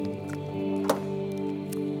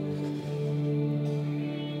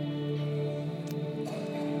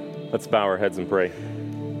Let's bow our heads and pray.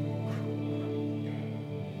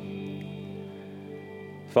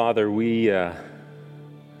 Father, we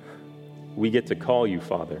get to call you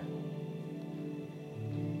Father.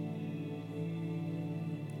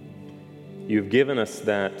 You've given us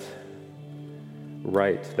that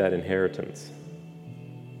right, that inheritance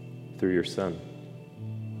through your Son.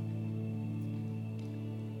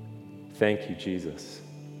 Thank you, Jesus,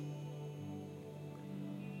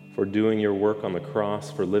 for doing your work on the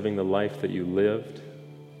cross, for living the life that you lived,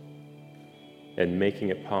 and making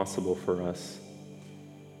it possible for us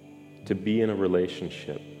to be in a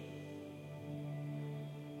relationship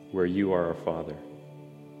where you are our Father.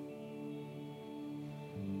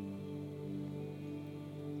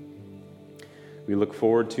 We look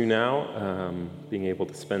forward to now being able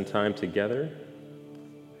to spend time together,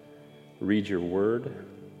 read your word,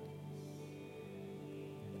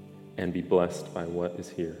 and be blessed by what is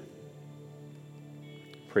here.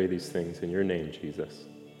 Pray these things in your name, Jesus.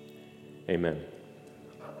 Amen.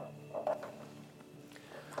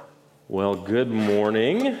 Well, good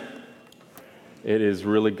morning. It is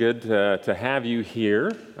really good to have you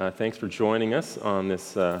here. Thanks for joining us on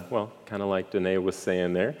this, kind of like Danae was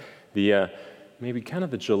saying there, maybe kind of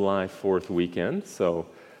the July 4th weekend. So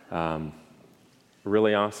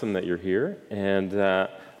really awesome that you're here. And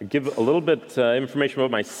give a little bit information about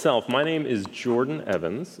myself. My name is Jordan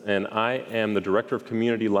Evans, and I am the Director of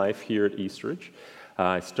Community Life here at Eastridge.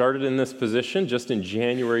 I started in this position just in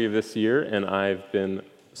January of this year, and I've been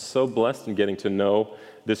so blessed in getting to know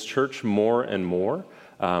this church more and more,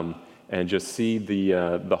 and just see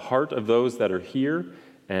the heart of those that are here,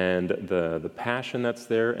 and the passion that's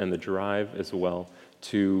there, and the drive as well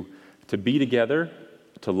to be together,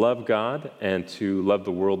 to love God, and to love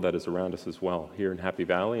the world that is around us as well, here in Happy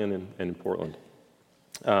Valley and in Portland.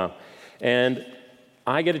 And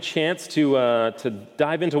I get a chance to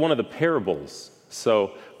dive into one of the parables.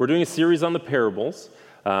 So we're doing a series on the parables.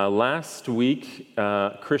 Last week,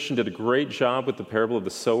 Christian did a great job with the parable of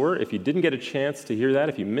the sower. If you didn't get a chance to hear that,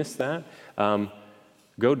 if you missed that,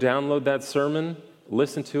 go download that sermon,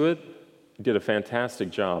 listen to it. He did a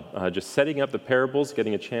fantastic job just setting up the parables,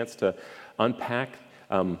 getting a chance to unpack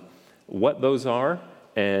what those are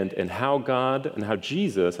and how God, and how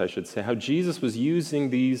Jesus, I should say, how Jesus was using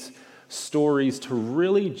these stories to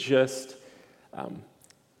really just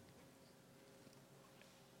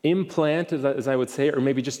implant, as I would say, or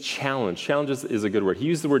maybe just challenge. Challenge is a good word. He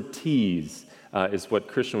used the word tease, is what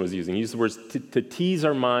Christian was using. He used the words to tease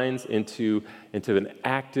our minds into an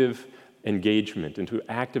active engagement, into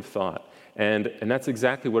active thought. And that's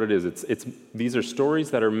exactly what it is. These are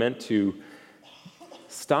stories that are meant to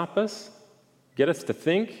stop us, get us to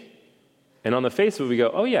think, and on the face of it we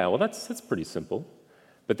go, oh yeah, well that's pretty simple.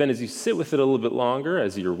 But then as you sit with it a little bit longer,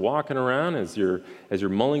 as you're walking around, as you're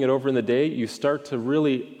mulling it over in the day, you start to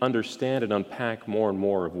really understand and unpack more and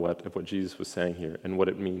more of what Jesus was saying here and what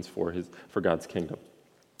it means for God's kingdom.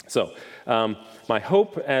 So my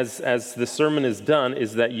hope as the sermon is done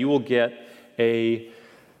is that you will get a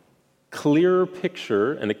clearer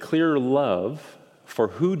picture and a clearer love for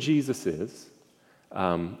who Jesus is,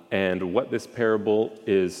 and what this parable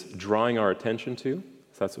is drawing our attention to.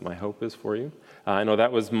 So that's what my hope is for you. I know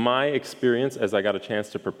that was my experience as I got a chance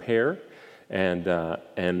to prepare, and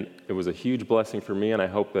it was a huge blessing for me, and I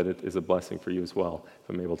hope that it is a blessing for you as well, if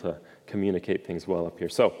I'm able to communicate things well up here.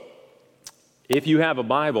 So, if you have a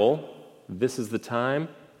Bible, this is the time.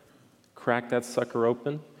 Crack that sucker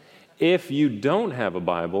open. If you don't have a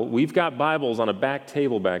Bible, we've got Bibles on a back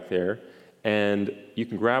table back there, and you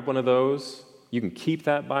can grab one of those. You can keep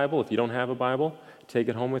that Bible if you don't have a Bible. Take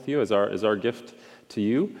it home with you as our gift to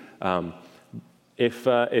you.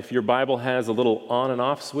 If your Bible has a little on and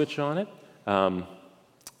off switch on it,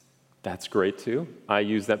 that's great too. I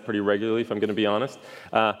use that pretty regularly, if I'm going to be honest.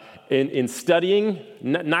 In studying,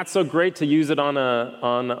 not so great to use it on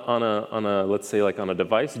a let's say like on a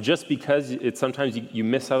device, just because sometimes you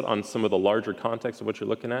miss out on some of the larger context of what you're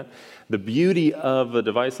looking at. The beauty of a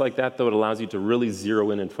device like that, though, it allows you to really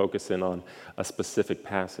zero in and focus in on a specific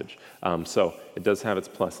passage. So it does have its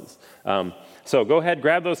pluses. So go ahead,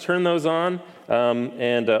 grab those, turn those on,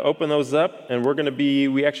 and open those up. And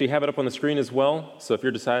we actually have it up on the screen as well. So if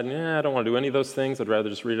you're deciding, I don't want to do any of those things, I'd rather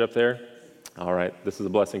just read it up there. All right, this is a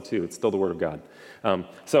blessing too. It's still the Word of God.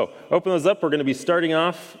 So open those up. We're going to be starting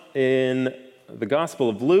off in the Gospel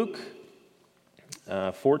of Luke,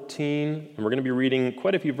 14. And we're going to be reading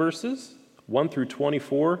quite a few verses, 1 through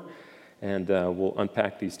 24. And we'll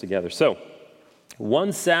unpack these together. So,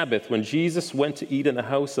 one Sabbath, when Jesus went to eat in the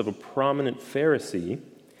house of a prominent Pharisee,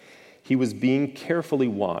 he was being carefully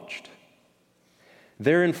watched.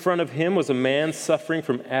 There in front of him was a man suffering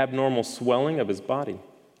from abnormal swelling of his body.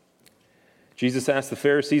 Jesus asked the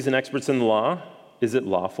Pharisees and experts in the law, "Is it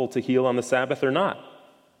lawful to heal on the Sabbath or not?"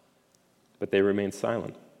 But they remained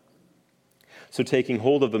silent. So taking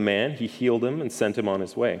hold of the man, he healed him and sent him on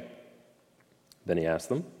his way. Then he asked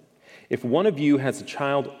them, "If one of you has a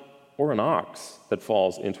child or an ox that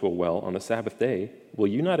falls into a well on the Sabbath day, will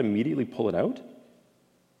you not immediately pull it out?"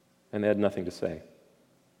 And they had nothing to say.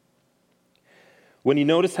 When he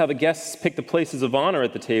noticed how the guests picked the places of honor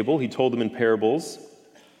at the table, he told them in parables,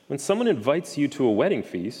 "When someone invites you to a wedding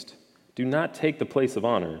feast, do not take the place of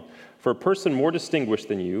honor, for a person more distinguished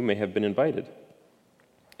than you may have been invited.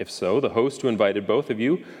 If so, the host who invited both of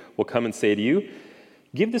you will come and say to you,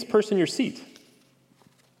 'Give this person your seat.'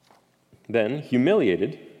 Then,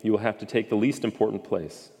 humiliated, you will have to take the least important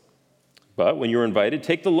place. But when you're invited,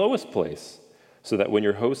 take the lowest place, so that when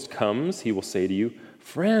your host comes, he will say to you,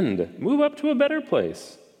 'Friend, move up to a better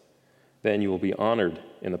place.' Then you will be honored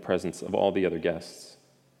in the presence of all the other guests.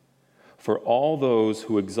 For all those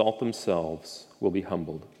who exalt themselves will be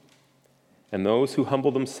humbled, and those who humble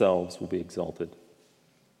themselves will be exalted."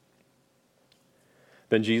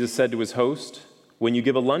 Then Jesus said to his host, "When you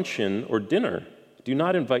give a luncheon or dinner, do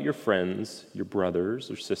not invite your friends, your brothers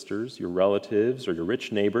or sisters, your relatives, or your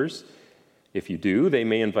rich neighbors. If you do, they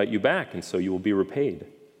may invite you back, and so you will be repaid.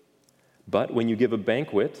 But when you give a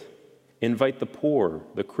banquet, invite the poor,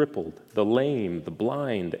 the crippled, the lame, the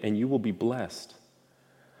blind, and you will be blessed.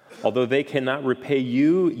 Although they cannot repay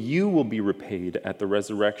you, you will be repaid at the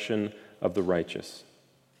resurrection of the righteous."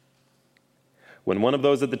 When one of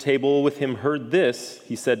those at the table with him heard this,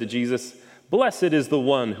 he said to Jesus, "Blessed is the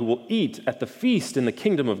one who will eat at the feast in the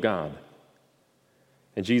kingdom of God."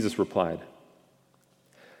 And Jesus replied,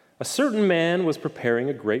 "A certain man was preparing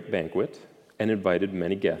a great banquet and invited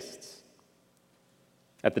many guests.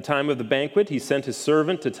 At the time of the banquet, he sent his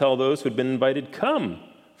servant to tell those who had been invited, 'Come,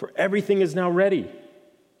 for everything is now ready.'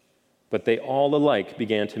 But they all alike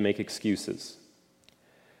began to make excuses.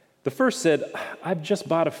 The first said, 'I've just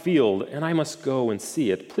bought a field and I must go and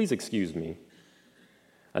see it. Please excuse me.'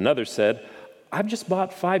 Another said, 'I've just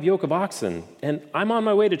bought 5 yoke of oxen and I'm on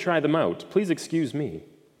my way to try them out. Please excuse me.'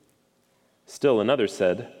 Still another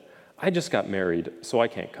said, 'I just got married, so I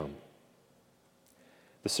can't come.'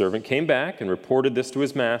 The servant came back and reported this to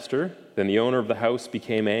his master. Then the owner of the house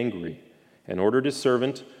became angry and ordered his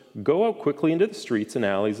servant, 'Go out quickly into the streets and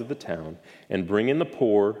alleys of the town and bring in the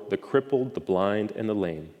poor, the crippled, the blind, and the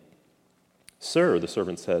lame.' 'Sir,' the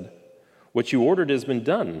servant said, 'what you ordered has been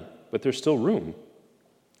done, but there's still room.'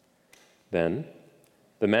 Then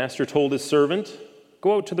the master told his servant,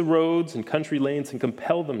 'Go out to the roads and country lanes and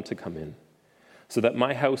compel them to come in, so that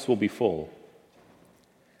my house will be full.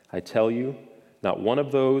 I tell you, not one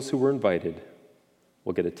of those who were invited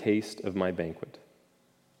will get a taste of my banquet.'"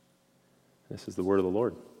 This is the word of the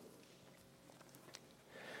Lord.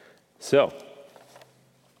 So,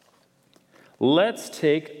 let's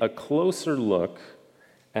take a closer look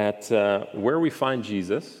at where we find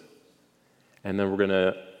Jesus, and then we're going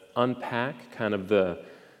to unpack kind of the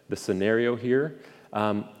scenario here.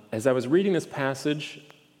 As I was reading this passage,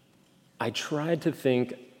 I tried to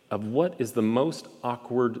think of what is the most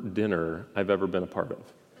awkward dinner I've ever been a part of.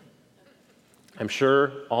 I'm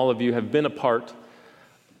sure all of you have been a part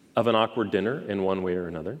of an awkward dinner in one way or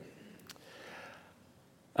another.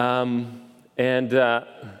 There's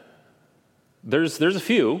a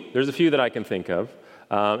few that I can think of,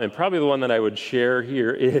 and probably the one that I would share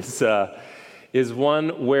here is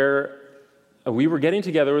one where we were getting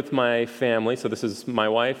together with my family. So this is my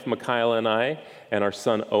wife, Michaela, and I, and our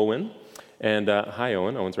son, Owen. And hi,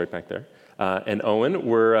 Owen. Owen's right back there. And Owen,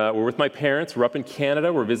 we're with my parents. We're up in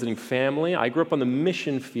Canada. We're visiting family. I grew up on the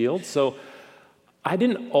mission field, so I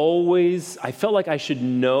felt like I should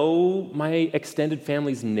know my extended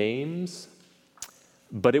family's names,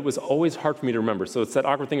 but it was always hard for me to remember. So it's that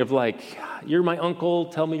awkward thing of like, "You're my uncle,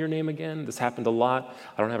 tell me your name again." This happened a lot.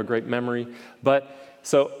 I don't have a great memory. But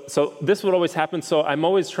so this would always happen. So I'm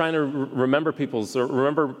always trying to remember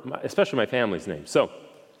especially my family's names. So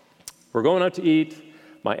we're going out to eat.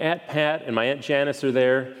 My Aunt Pat and my Aunt Janice are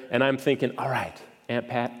there, and I'm thinking, all right, Aunt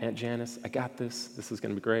Pat, Aunt Janice, I got this. This is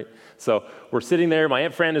going to be great. So we're sitting there. My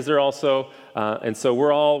Aunt Fran is there also, and so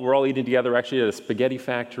we're all eating together. We're actually at a spaghetti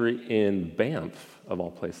factory in Banff, of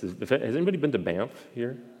all places. Has anybody been to Banff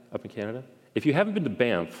here, up in Canada? If you haven't been to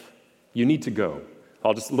Banff, you need to go.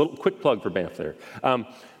 I'll just a little quick plug for Banff there.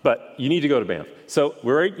 But you need to go to Banff. So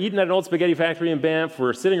we're eating at an old spaghetti factory in Banff.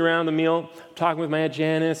 We're sitting around the meal, talking with my Aunt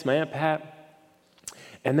Janice, my Aunt Pat.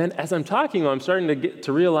 And then as I'm talking, I'm starting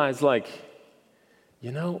to realize, like,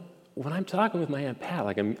 when I'm talking with my Aunt Pat,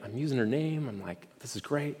 like I'm using her name, I'm like, this is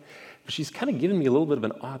great. But she's kind of giving me a little bit of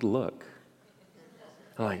an odd look.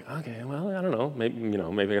 I'm like, okay, well, I don't know.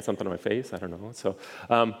 Maybe I got something on my face. I don't know.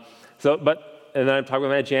 And then I'm talking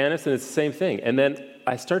with Aunt Janice, and it's the same thing. And then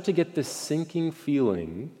I start to get this sinking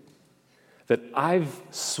feeling that I've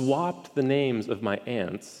swapped the names of my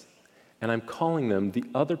aunts, and I'm calling them the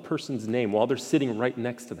other person's name while they're sitting right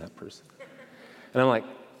next to that person. And I'm like,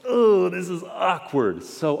 oh, this is awkward,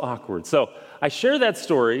 so awkward. So I share that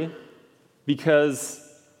story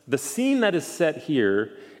because the scene that is set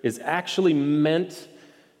here is actually meant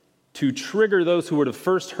to trigger those who would have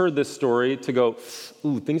first heard this story to go,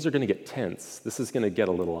 ooh, things are going to get tense. This is going to get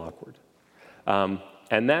a little awkward.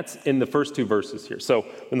 And that's in the first two verses here. So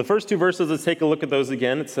in the first two verses, let's take a look at those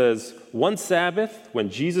again. It says, one Sabbath, when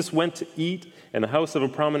Jesus went to eat in the house of a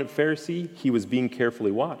prominent Pharisee, he was being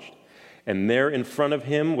carefully watched. And there in front of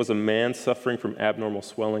him was a man suffering from abnormal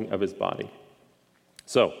swelling of his body.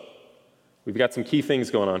 So we've got some key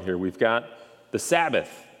things going on here. We've got the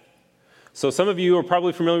Sabbath. So some of you are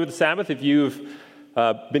probably familiar with the Sabbath. If you've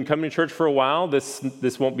been coming to church for a while,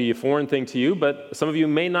 this won't be a foreign thing to you, but some of you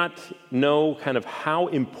may not know kind of how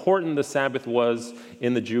important the Sabbath was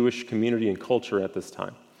in the Jewish community and culture at this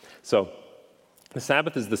time. So the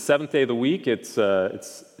Sabbath is the seventh day of the week. It's a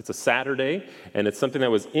Saturday, and it's something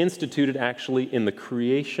that was instituted actually in the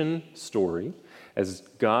creation story as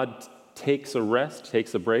God takes a rest,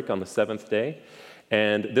 takes a break on the seventh day.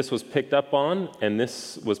 And this was picked up on, and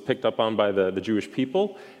this was picked up on by the Jewish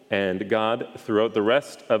people. And God, throughout the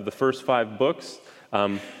rest of the first 5 books,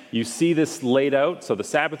 you see this laid out. So the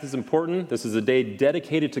Sabbath is important. This is a day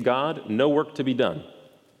dedicated to God, no work to be done.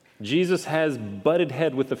 Jesus has butted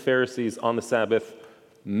head with the Pharisees on the Sabbath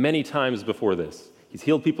many times before this. He's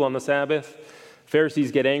healed people on the Sabbath.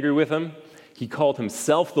 Pharisees get angry with him. He called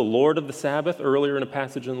himself the Lord of the Sabbath earlier in a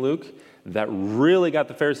passage in Luke. That really got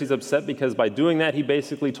the Pharisees upset because by doing that, he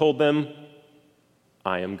basically told them,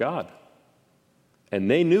 I am God.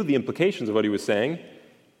 And they knew the implications of what he was saying,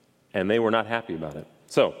 and they were not happy about it.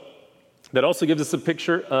 So that also gives us a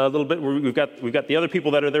picture a little bit where we've got the other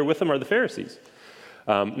people that are there with him are the Pharisees.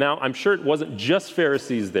 Now, I'm sure it wasn't just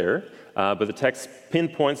Pharisees there, but the text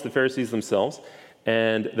pinpoints the Pharisees themselves.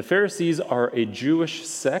 And the Pharisees are a Jewish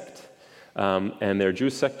sect, and they're a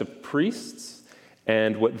Jewish sect of priests.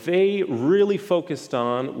 And what they really focused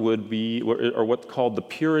on would be, or what's called the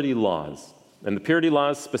purity laws. And the purity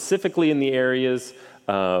laws specifically in the areas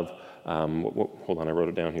of, hold on, I wrote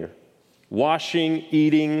it down here. Washing,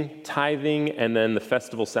 eating, tithing, and then the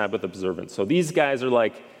festival Sabbath observance. So these guys are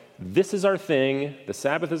like, this is our thing, the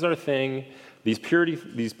Sabbath is our thing, these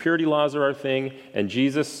purity laws are our thing, and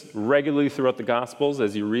Jesus regularly throughout the Gospels,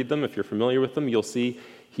 as you read them, if you're familiar with them, you'll see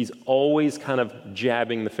he's always kind of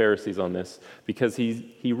jabbing the Pharisees on this because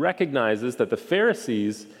he recognizes that the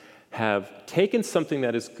Pharisees have taken something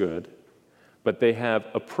that is good, but they have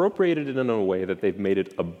appropriated it in a way that they've made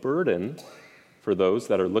it a burden for those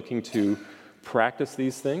that are looking to practice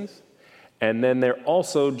these things. And then they're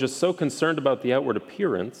also just so concerned about the outward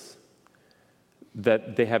appearance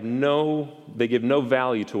that they give no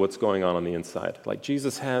value to what's going on the inside. Like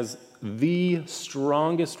Jesus has the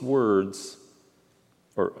strongest words,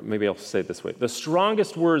 or maybe I'll say it this way, the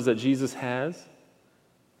strongest words that Jesus has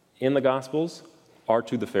in the Gospels are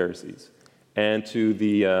to the Pharisees and to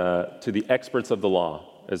the experts of the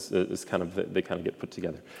law, as kind of they kind of get put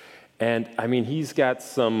together. And I mean, he's got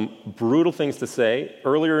some brutal things to say.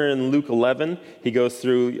 Earlier in Luke 11, he goes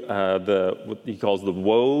through what he calls the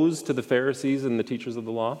woes to the Pharisees and the teachers of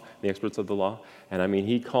the law, the experts of the law. And I mean,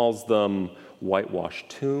 he calls them whitewashed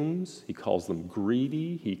tombs. He calls them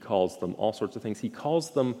greedy. He calls them all sorts of things. He calls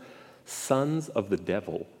them sons of the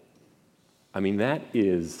devil. I mean, that's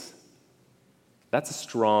a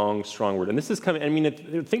strong, strong word. And this is coming, I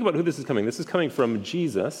mean, think about who this is coming. This is coming from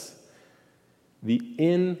Jesus, the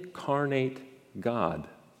incarnate God,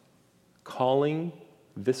 calling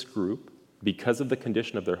this group because of the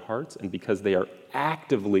condition of their hearts and because they are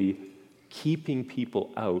actively keeping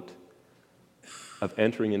people out of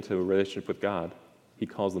entering into a relationship with God. He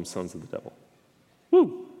calls them sons of the devil.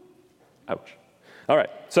 Woo! Ouch. All right,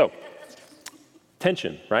 so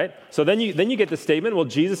tension, right? So then you get the statement, well,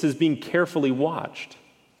 Jesus is being carefully watched.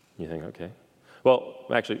 You think, okay. Well,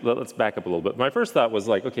 actually, let's back up a little bit. My first thought was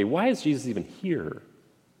like, okay, why is Jesus even here?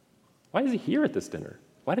 Why is he here at this dinner?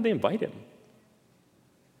 Why did they invite him?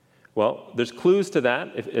 Well, there's clues to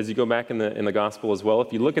that as you go back in the gospel as well.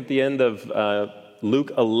 If you look at the end of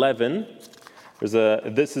Luke 11,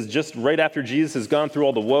 this is just right after Jesus has gone through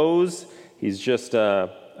all the woes. He's just,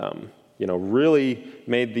 really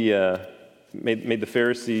made the made the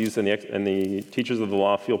Pharisees and the teachers of the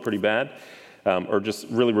law feel pretty bad, or just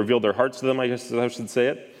really revealed their hearts to them, I guess I should say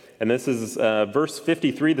it. And this is verse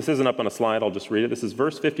 53. This isn't up on a slide. I'll just read it. This is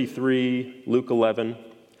verse 53, Luke 11.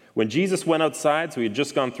 When Jesus went outside, so he had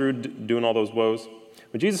just gone through doing all those woes.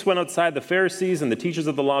 When Jesus went outside, the Pharisees and the teachers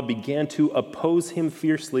of the law began to oppose him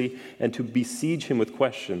fiercely and to besiege him with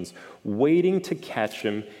questions, waiting to catch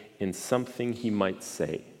him in something he might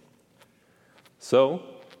say. So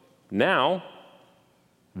now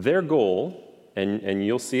their goal, and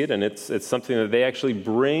you'll see it, and it's something that they actually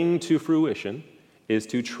bring to fruition, is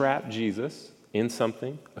to trap Jesus in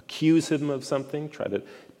something, accuse him of something, try to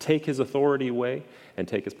take his authority away and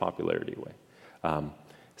take his popularity away.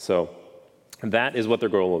 So that is what their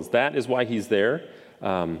goal is. That is why he's there,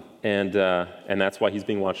 and that's why he's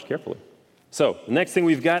being watched carefully. So the next thing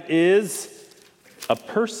we've got is a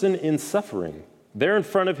person in suffering. There in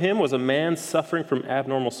front of him was a man suffering from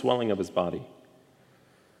abnormal swelling of his body.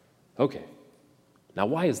 Okay, now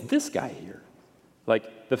why is this guy here?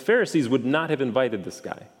 Like, the Pharisees would not have invited this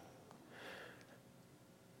guy.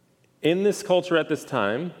 In this culture at this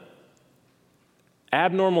time,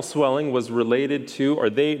 abnormal swelling was related to, or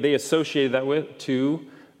they associated that with, to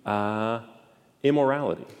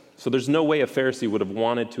immorality. So there's no way a Pharisee would have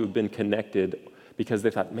wanted to have been connected because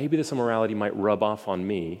they thought, maybe this immorality might rub off on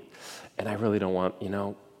me, and I really don't want,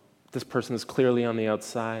 this person is clearly on the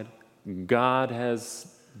outside. God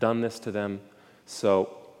has done this to them,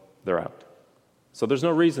 so they're out. So there's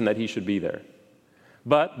no reason that he should be there.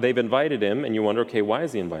 But they've invited him, and you wonder, okay, why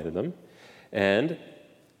has he invited them? And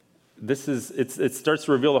it starts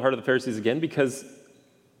to reveal the heart of the Pharisees again because,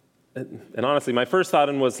 and honestly, my first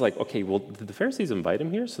thought was like, okay, well, did the Pharisees invite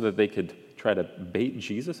him here so that they could try to bait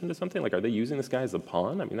Jesus into something? Like, are they using this guy as a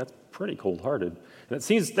pawn? I mean, that's pretty cold-hearted. And it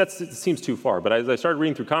seems too far. But as I started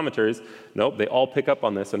reading through commentaries, nope, they all pick up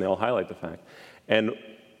on this and they all highlight the fact. And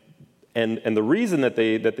the reason that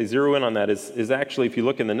they zero in on that is actually, if you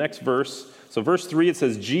look in the next verse, so verse 3, it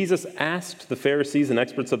says, Jesus asked the Pharisees and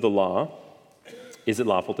experts of the law, is it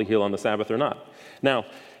lawful to heal on the Sabbath or not? Now,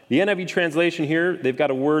 the NIV translation here, they've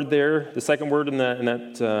got a word there, the second word in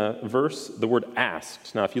that verse, the word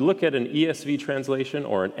asked. Now, if you look at an ESV translation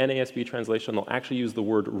or an NASB translation, they'll actually use the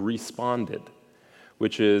word responded,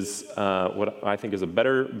 which is what I think is a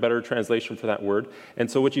better translation for that word.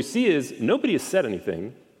 And so what you see is nobody has said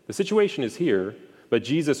anything. The situation is here, but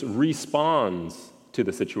Jesus responds to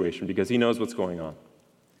the situation because he knows what's going on.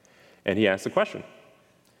 And he asks a question.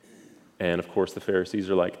 And of course, the Pharisees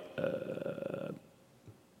are like, they're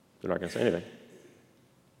not going to say anything.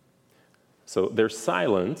 So their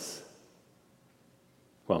silence,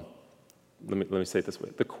 well, let me say it this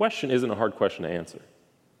way. The question isn't a hard question to answer,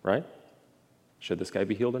 right? Should this guy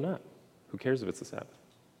be healed or not? Who cares if it's the Sabbath?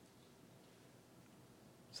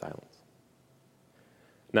 Silence.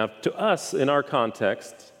 Now, to us, in our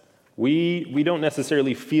context, we don't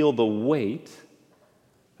necessarily feel the weight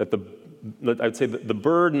that I'd say the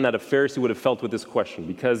burden that a Pharisee would have felt with this question,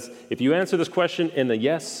 because if you answer this question in a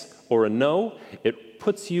yes or a no, it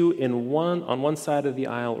puts you on one side of the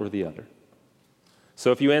aisle or the other.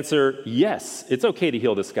 So if you answer yes, it's okay to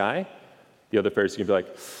heal this guy, the other Pharisee can be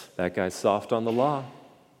like, that guy's soft on the law.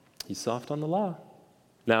 He's soft on the law.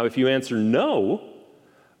 Now, if you answer no,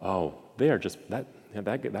 oh, they are just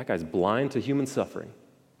that guy's blind to human suffering,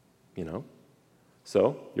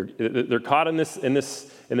 So they're caught in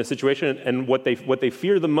this situation, and what they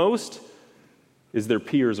fear the most is their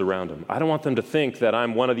peers around them. I don't want them to think that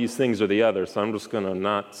I'm one of these things or the other, so I'm just going to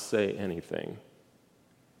not say anything.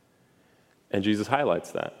 And Jesus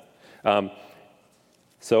highlights that.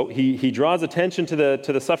 So he draws attention to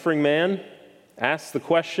the suffering man, asks the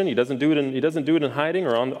question. He doesn't do it in hiding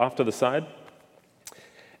or off to the side,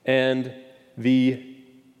 and the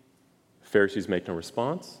Pharisees make no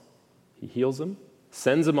response. He heals him,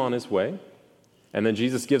 sends him on his way, and then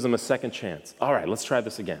Jesus gives him a second chance. All right, let's try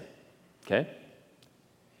this again, okay?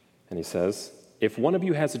 And he says, if one of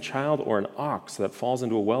you has a child or an ox that falls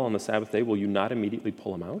into a well on the Sabbath day, will you not immediately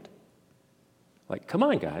pull him out? Like, come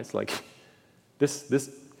on, guys. Like, this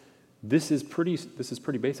is pretty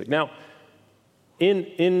basic. Now,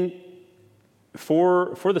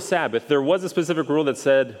 for the Sabbath, there was a specific rule that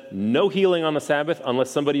said no healing on the Sabbath unless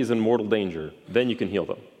somebody is in mortal danger. Then you can heal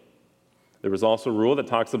them. There was also a rule that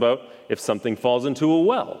talks about if something falls into a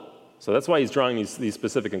well. So that's why he's drawing these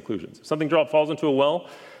specific conclusions. If something falls into a well,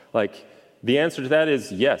 like the answer to that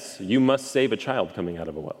is yes, you must save a child coming out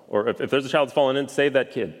of a well. Or if there's a child that's fallen in, save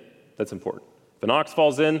that kid. That's important. If an ox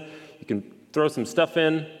falls in, you can throw some stuff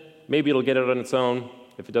in. Maybe it'll get out on its own.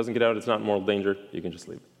 If it doesn't get out, it's not in mortal danger. You can just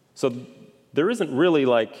leave it. So there isn't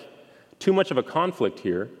really too much of a conflict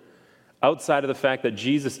here. outside of the fact that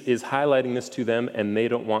Jesus is highlighting this to them and they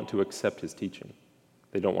don't want to accept his teaching.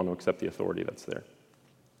 They don't want to accept the authority that's there.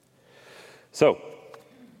 So,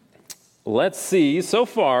 let's see. So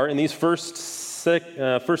far, in these first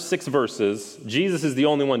six verses, Jesus is the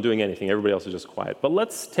only one doing anything. Everybody else is just quiet. But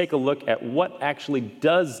let's take a look at what actually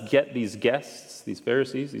does get these guests, these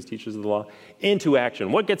Pharisees, these teachers of the law, into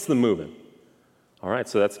action. What gets them moving? All right,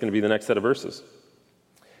 so that's going to be the next set of verses.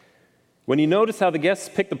 When you notice how the guests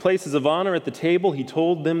picked the places of honor at the table, he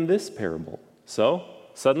told them this parable. So,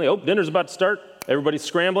 suddenly, dinner's about to start. Everybody's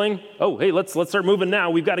scrambling. Oh, hey, let's start moving now.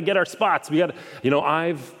 We've got to get our spots.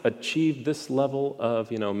 I've achieved this level of,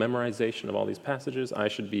 memorization of all these passages. I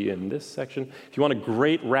should be in this section. If you want a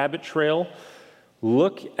great rabbit trail,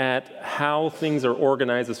 look at how things are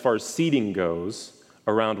organized as far as seating goes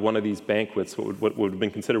around one of these banquets, what would have been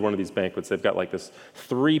considered one of these banquets. They've got like this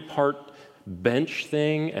 3-part bench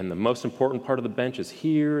thing, and the most important part of the bench is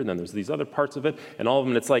here, and then there's these other parts of it, and all of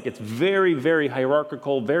them, it's very, very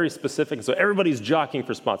hierarchical, very specific, and so everybody's jockeying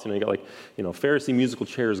for spots. You got Pharisee musical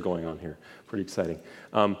chairs going on here. Pretty exciting.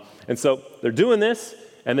 And so they're doing this,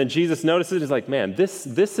 and then Jesus notices, he's like, man, this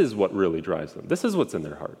is what really drives them. This is what's in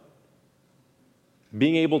their heart.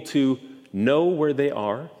 Being able to know where they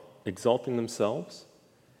are, exalting themselves,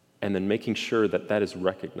 and then making sure that that is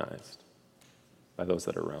recognized by those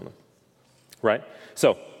that are around them. Right?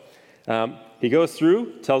 So, he goes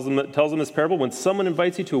through, tells them this parable. When someone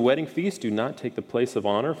invites you to a wedding feast, do not take the place of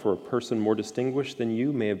honor, for a person more distinguished than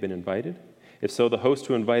you may have been invited. If so, the host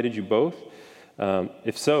who invited both of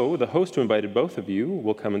you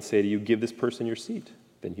will come and say to you, give this person your seat.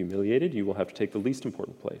 Then humiliated, you will have to take the least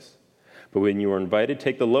important place. But when you are invited,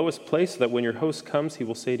 take the lowest place, so that when your host comes, he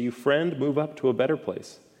will say to you, friend, move up to a better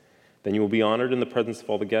place. Then you will be honored in the presence of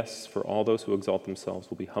all the guests, for all those who exalt themselves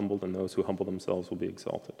will be humbled, and those who humble themselves will be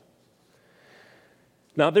exalted.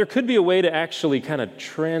 Now, there could be a way to actually kind of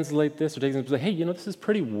translate this, or take something and say, hey, this is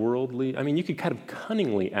pretty worldly. I mean, you could kind of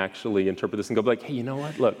cunningly actually interpret this and go like, hey, you know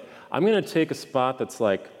what? Look, I'm going to take a spot that's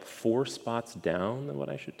like 4 spots down than what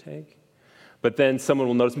I should take. But then someone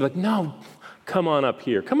will notice and be like, no, come on up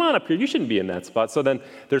here. Come on up here. You shouldn't be in that spot. So then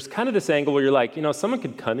there's kind of this angle where you're like, someone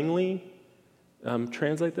could cunningly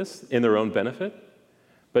translate this in their own benefit.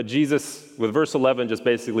 But Jesus, with verse 11, just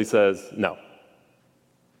basically says, no.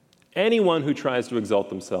 Anyone who tries to exalt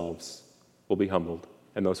themselves will be humbled,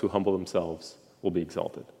 and those who humble themselves will be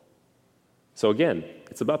exalted. So again,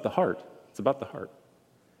 it's about the heart. It's about the heart.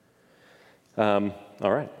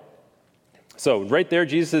 All right. So right there,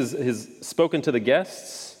 Jesus has spoken to the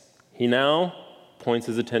guests. He now points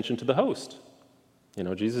his attention to the host.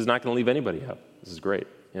 Jesus is not going to leave anybody out. This is great.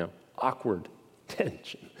 Awkward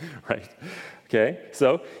tension, right? Okay,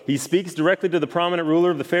 so he speaks directly to the prominent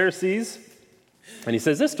ruler of the Pharisees, and he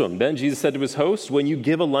says this to him. Then Jesus said to his host, when you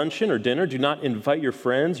give a luncheon or dinner, do not invite your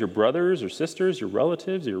friends, your brothers or sisters, your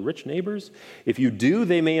relatives, or your rich neighbors. If you do,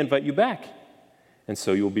 they may invite you back, and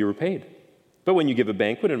so you will be repaid. But when you give a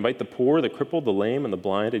banquet, invite the poor, the crippled, the lame, and the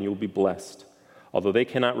blind, and you will be blessed. Although they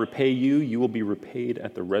cannot repay you, you will be repaid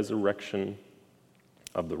at the resurrection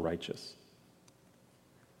of the righteous.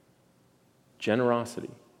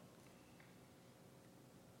 Generosity.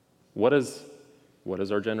 What does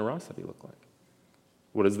our generosity look like?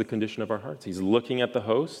 What is the condition of our hearts? He's looking at the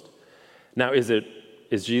host. Now, is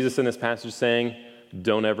Jesus in this passage saying,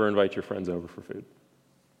 don't ever invite your friends over for food?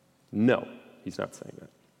 No, he's not saying that.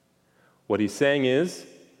 What he's saying is,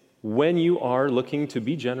 when you are looking to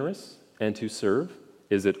be generous and to serve,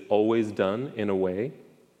 is it always done in a way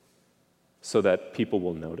so that people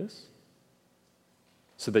will notice?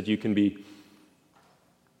 So that you can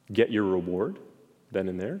get your reward then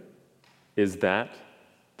and there? Is that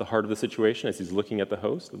the heart of the situation as he's looking at the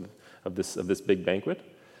host of this big banquet?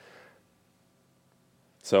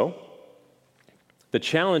 So, the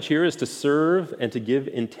challenge here is to serve and to give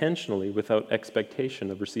intentionally without expectation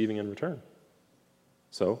of receiving in return.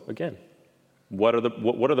 So, again, what are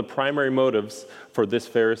the primary motives for this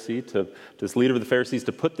Pharisee, this leader of the Pharisees,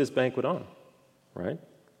 to put this banquet on? Right?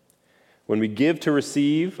 When we give to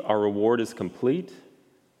receive, our reward is complete.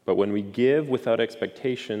 But when we give without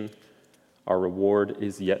expectation, our reward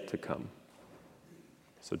is yet to come.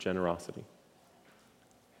 So generosity.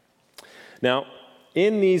 Now,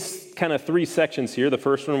 in these kind of 3 sections here, the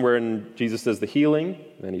first one wherein Jesus does the healing,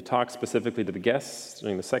 then he talks specifically to the guests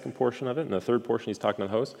during the second portion of it, and the third portion he's talking to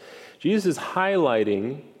the host. Jesus is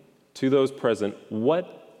highlighting to those present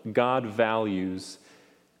what God values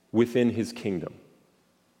within his kingdom.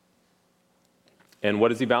 And what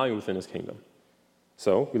does he value within his kingdom?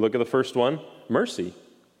 So we look at the first one, mercy.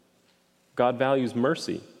 God values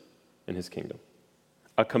mercy in his kingdom.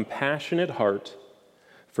 A compassionate heart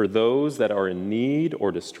for those that are in need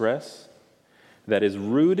or distress, that is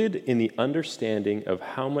rooted in the understanding of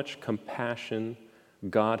how much compassion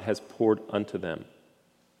God has poured unto them.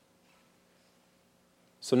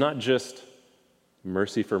 So not just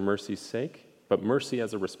mercy for mercy's sake, but mercy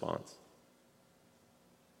as a response.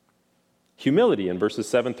 Humility in verses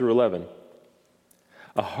 7 through 11.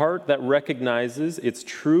 A heart that recognizes its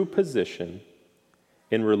true position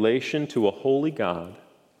in relation to a holy God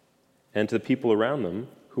and to the people around them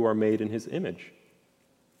who are made in his image.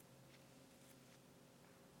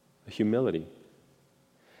 Humility.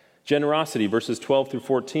 Generosity, verses 12 through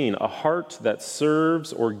 14. A heart that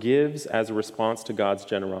serves or gives as a response to God's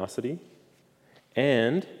generosity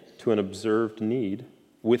and to an observed need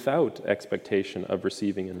without expectation of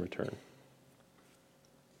receiving in return.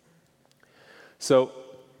 So,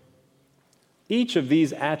 each of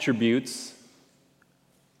these attributes,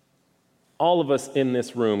 all of us in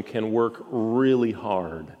this room can work really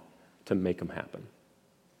hard to make them happen.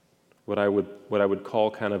 What I would call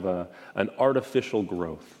kind of an artificial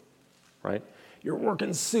growth, right? You're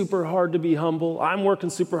working super hard to be humble. I'm working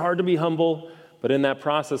super hard to be humble. But in that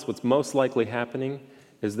process, what's most likely happening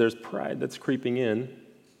is there's pride that's creeping in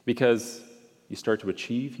because you start to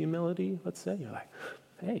achieve humility, let's say. You're like,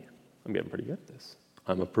 hey, I'm getting pretty good at this.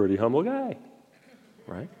 I'm a pretty humble guy,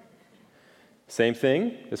 right? Same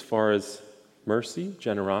thing as far as mercy,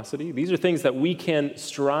 generosity. These are things that we can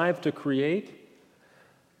strive to create.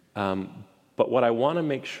 But what I want to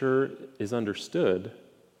make sure is understood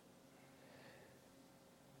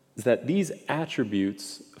is that these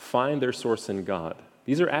attributes find their source in God.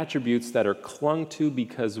 These are attributes that are clung to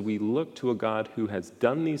because we look to a God who has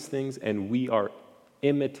done these things and we are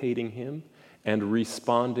imitating him and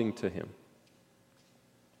responding to him.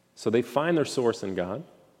 So they find their source in God.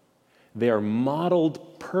 They are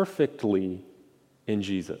modeled perfectly in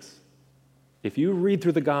Jesus. If you read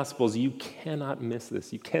through the Gospels, you cannot miss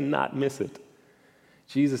this. You cannot miss it.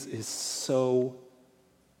 Jesus is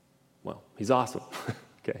he's awesome.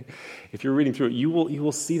 Okay? If you're reading through it, you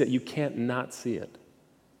will see that you can't not see it.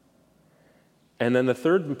 And then the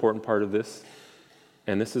third important part of this,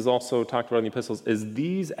 and this is also talked about in the epistles, is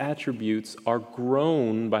these attributes are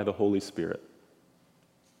grown by the Holy Spirit.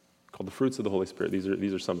 Called the fruits of the Holy Spirit.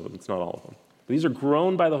 These are some of them. It's not all of them. But these are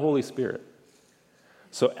grown by the Holy Spirit.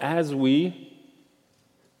 So as we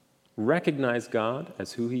recognize God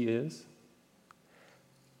as who he is,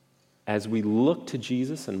 as we look to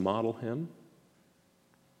Jesus and model him,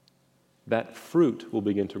 that fruit will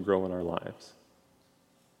begin to grow in our lives.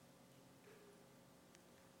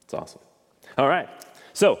 It's awesome. All right.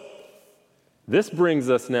 So this brings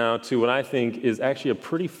us now to what I think is actually a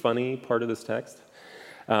pretty funny part of this text.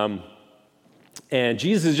 And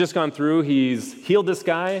Jesus has just gone through. He's healed this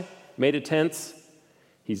guy, made it tense.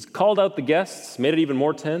 He's called out the guests, made it even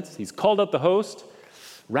more tense. He's called out the host,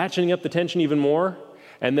 ratcheting up the tension even more.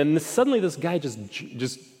 And then suddenly this guy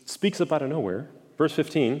just speaks up out of nowhere. Verse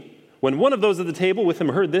 15, when one of those at the table with him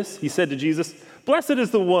heard this, he said to Jesus, "Blessed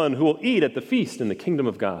is the one who will eat at the feast in the kingdom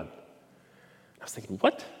of God." I was thinking,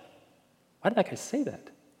 what? Why did that guy say that?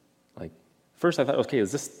 Like, first I thought, okay,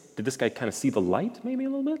 did this guy kind of see the light maybe a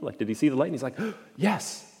little bit? Like, did he see the light? And he's like,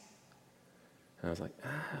 yes. And I was like,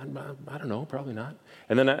 I don't know, probably not.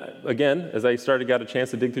 And then, again, as I got a chance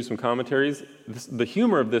to dig through some commentaries, the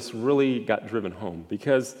humor of this really got driven home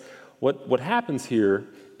because what happens here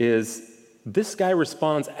is this guy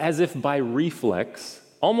responds as if by reflex,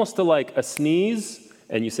 almost to like a sneeze,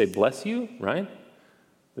 and you say, bless you, right?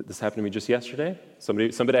 This happened to me just yesterday.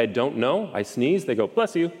 Somebody I don't know, I sneeze, they go,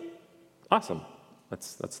 bless you. Awesome.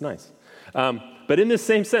 That's nice. But in this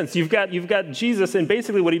same sense, you've got Jesus, and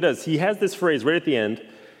basically what he does, he has this phrase right at the end,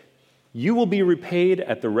 you will be repaid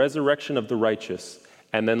at the resurrection of the righteous.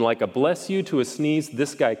 And then like a bless you to a sneeze,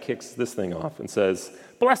 this guy kicks this thing off and says,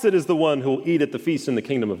 blessed is the one who will eat at the feast in the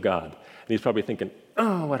kingdom of God. And he's probably thinking,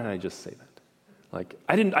 oh, why did I just say that? Like,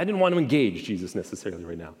 I didn't want to engage Jesus necessarily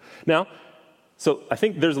right now. Now, so I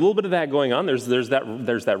think there's a little bit of that going on. There's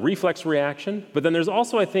that reflex reaction, but then there's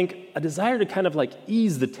also, I think, a desire to kind of like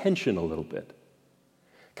ease the tension a little bit.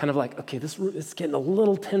 Kind of like, okay, it's getting a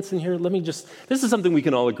little tense in here. This is something we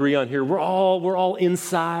can all agree on here. We're all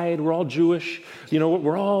inside. We're all Jewish. You know,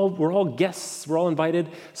 we're all guests. We're all invited.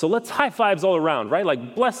 So let's high fives all around, right?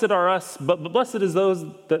 Like, blessed are us, but blessed is those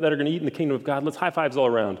that are going to eat in the kingdom of God. Let's high fives all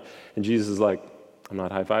around. And Jesus is like, I'm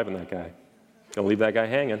not high fiving that guy. Don't leave that guy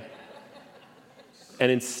hanging. And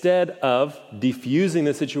instead of diffusing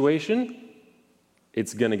the situation,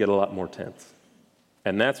 it's going to get a lot more tense.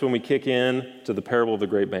 And that's when we kick in to the parable of the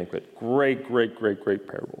great banquet. Great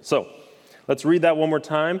parable. So let's read that one more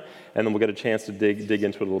time, and then we'll get a chance to dig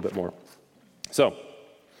into it a little bit more. So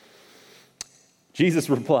Jesus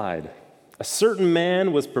replied, "A certain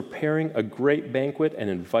man was preparing a great banquet and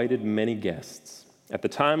invited many guests. At the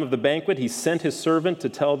time of the banquet, he sent his servant to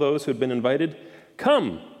tell those who had been invited,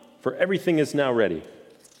 'Come, for everything is now ready.'"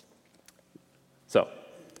 So,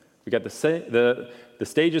 we got the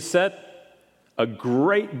stage is set. A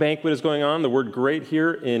great banquet is going on. The word great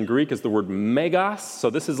here in Greek is the word megas. So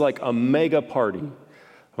this is like a mega party.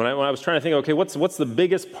 When I was trying to think, okay, what's the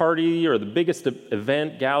biggest party or the biggest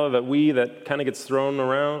event, gala that kind of gets thrown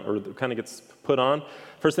around or kind of gets put on?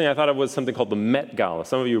 First thing I thought of was something called the Met Gala.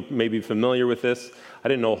 Some of you may be familiar with this. I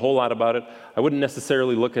didn't know a whole lot about it. I wouldn't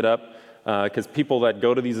necessarily look it up because people that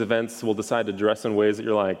go to these events will decide to dress in ways that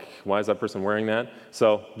you're like, why is that person wearing that?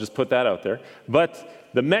 So just put that out there. But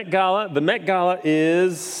the Met Gala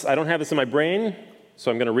is, I don't have this in my brain, so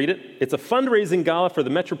I'm going to read it. It's a fundraising gala for the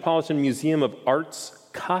Metropolitan Museum of Art's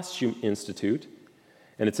Costume Institute,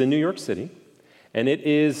 and it's in New York City, and it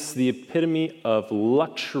is the epitome of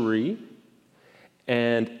luxury,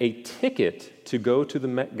 and a ticket to go to the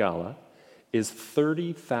Met Gala is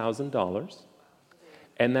 $30,000,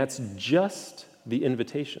 and that's just the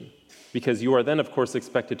invitation, because you are then, of course,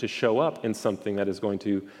 expected to show up in something that is going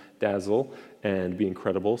to dazzle and be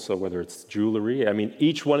incredible. So whether it's jewelry, I mean,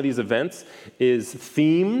 each one of these events is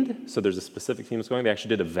themed, so there's a specific theme that's going. They actually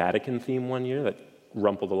did a Vatican theme one year that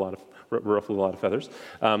ruffled a lot of feathers.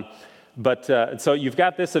 So you've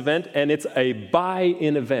got this event, and it's a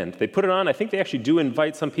buy-in event. They put it on. I think they actually do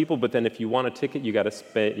invite some people, but then if you want a ticket, you got to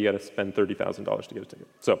spend $30,000 to get a ticket.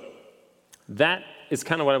 So that is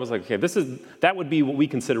kind of what I was like. Okay, that would be what we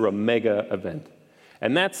consider a mega event,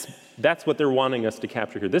 and that's what they're wanting us to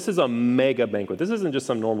capture here. This is a mega banquet. This isn't just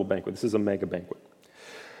some normal banquet. This is a mega banquet.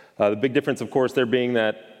 The big difference, of course, there being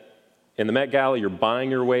that in the Met Gala, you're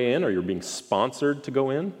buying your way in or you're being sponsored to go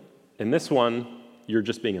in. In this one, you're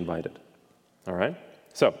just being invited. All right?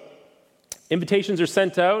 So, invitations are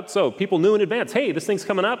sent out. So, people knew in advance, hey, this thing's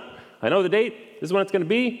coming up. I know the date. This is when it's going to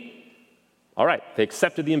be. All right. They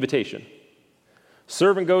accepted the invitation.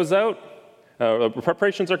 Servant goes out.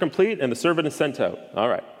 Preparations are complete, and the servant is sent out. All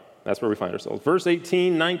right. That's where we find ourselves. Verse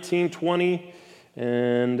 18, 19, 20,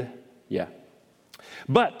 and yeah.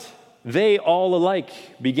 But they all alike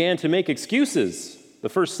began to make excuses. The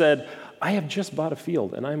first said, "I have just bought a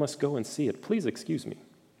field, and I must go and see it. Please excuse me."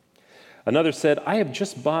 Another said, "I have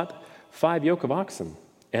just bought 5 yoke of oxen,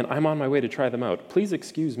 and I'm on my way to try them out. Please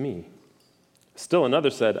excuse me." Still another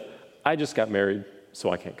said, "I just got married, so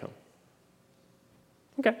I can't come."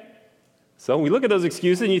 Okay. So we look at those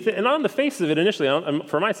excuses, and on the face of it initially,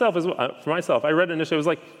 for myself, I read it initially, I was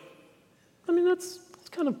like, I mean, that's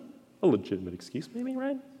kind of a legitimate excuse maybe,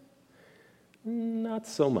 right? Not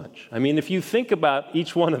so much. I mean, if you think about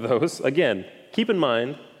each one of those, again, keep in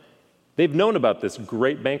mind, they've known about this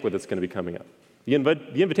great banquet that's going to be coming up. The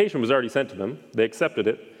invitation was already sent to them. They accepted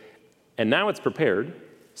it. And now it's prepared.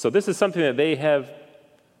 So this is something that they have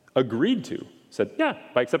agreed to. Said, yeah,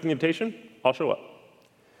 by accepting the invitation, I'll show up.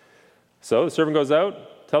 So the servant goes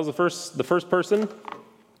out, tells the first person,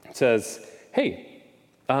 says, hey,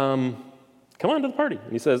 come on to the party.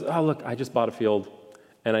 And he says, oh, look, I just bought a field,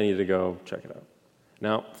 and I need to go check it out.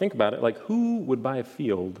 Now, think about it. Like, who would buy a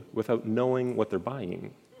field without knowing what they're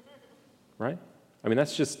buying? Right? I mean,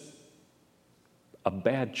 that's just a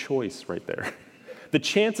bad choice right there. The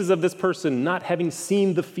chances of this person not having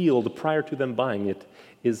seen the field prior to them buying it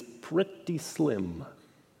is pretty slim.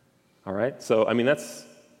 All right? So, I mean, that's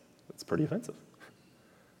pretty offensive.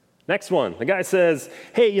 Next one. The guy says,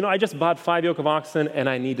 hey, I just bought 5 yoke of oxen, and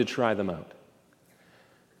I need to try them out.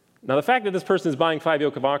 Now, the fact that this person is buying 5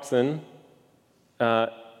 yoke of oxen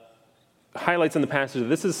highlights in the passage that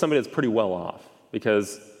this is somebody that's pretty well off.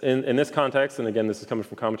 Because in this context, and again, this is coming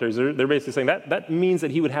from commentaries, they're basically saying that means that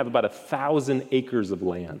he would have about 1,000 acres of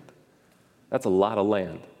land. That's a lot of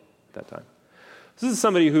land at that time. So this is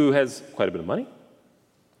somebody who has quite a bit of money.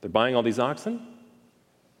 They're buying all these oxen.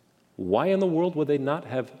 Why in the world would they not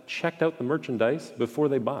have checked out the merchandise before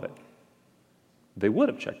they bought it? They would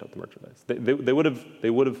have checked out the merchandise. They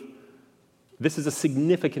would have. This is a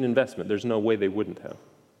significant investment. There's no way they wouldn't have,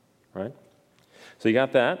 right? So you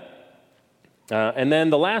got that. And then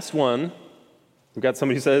the last one, we've got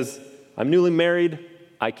somebody who says, I'm newly married,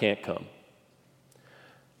 I can't come.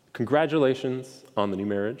 Congratulations on the new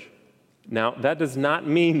marriage. Now, that does not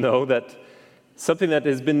mean, though, that something that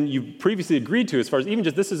you previously agreed to, as far as even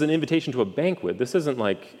just this is an invitation to a banquet. This isn't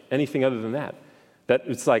like anything other than that. That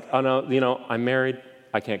it's like, oh no, I'm married,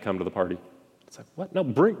 I can't come to the party. It's like, what? No,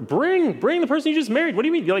 bring the person you just married. What do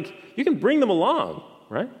you mean? You can bring them along,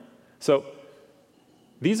 right? So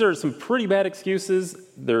these are some pretty bad excuses.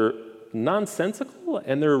 They're nonsensical,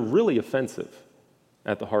 and they're really offensive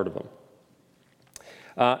at the heart of them.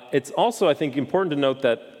 It's also, I think, important to note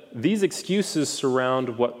that these excuses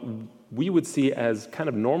surround what we would see as kind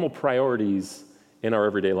of normal priorities in our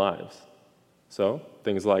everyday lives. So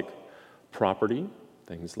things like property,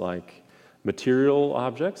 things like material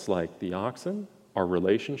objects like the oxen, our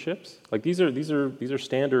relationships. Like these are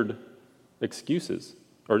standard excuses,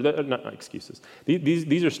 or not excuses.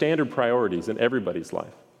 These are standard priorities in everybody's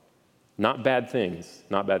life. Not bad things,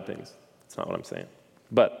 not bad things. That's not what I'm saying.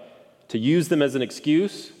 But to use them as an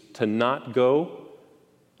excuse to not go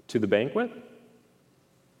to the banquet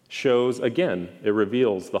shows, again, it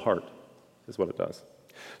reveals the heart, is what it does.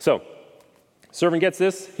 So, servant gets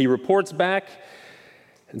this, he reports back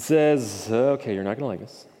and says, okay, you're not going to like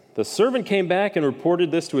this. The servant came back and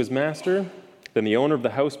reported this to his master. Then the owner of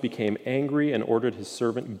the house became angry and ordered his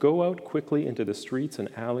servant, go out quickly into the streets and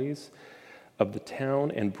alleys of the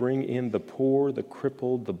town and bring in the poor, the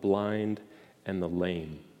crippled, the blind, and the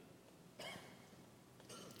lame.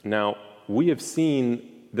 Now, we have seen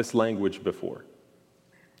this language before.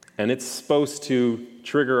 And it's supposed to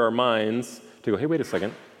trigger our minds to go, hey, wait a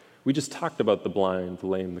second. We just talked about the blind, the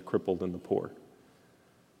lame, the crippled, and the poor.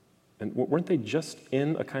 And weren't they just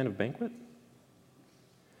in a kind of banquet?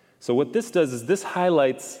 So what this does is this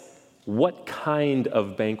highlights what kind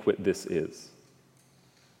of banquet this is.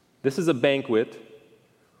 This is a banquet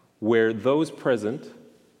where those present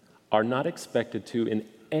are not expected to in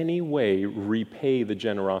any way repay the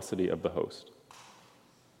generosity of the host.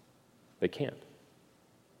 They can't.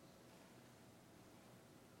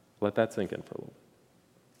 Let that sink in for a little.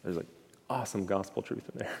 There's like awesome gospel truth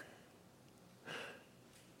in there.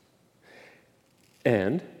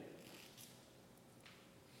 And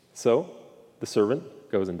so the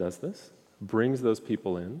servant goes and does this, brings those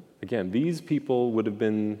people in. Again, these people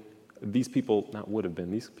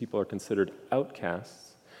are considered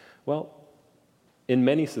outcasts. Well, in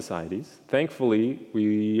many societies, thankfully,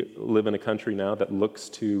 we live in a country now that looks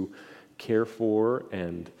to care for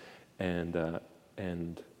and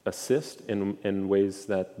assist in ways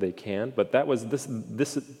that they can. But that was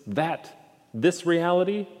this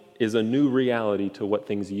reality is a new reality to what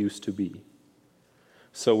things used to be.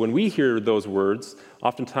 So when we hear those words,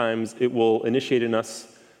 oftentimes it will initiate in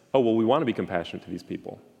us, oh, well, we want to be compassionate to these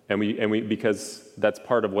people. And we because that's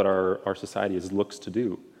part of what our society looks to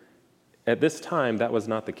do. At this time, that was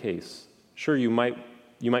not the case. Sure, you might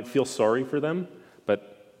feel sorry for them,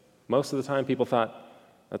 but most of the time people thought,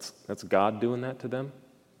 that's God doing that to them.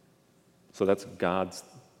 So that's God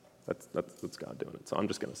doing it. So I'm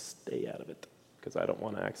just going to stay out of it because I don't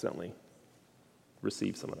want to accidentally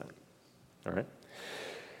receive some of that. All right?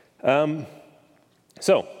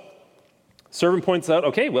 So, servant points out,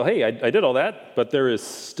 okay, well, hey, I did all that, but there is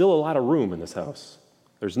still a lot of room in this house.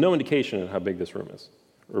 There's no indication of how big this room is,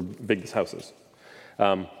 or big this house is.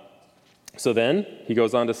 So then he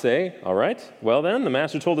goes on to say, all right, well then, the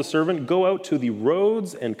master told the servant, go out to the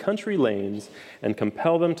roads and country lanes and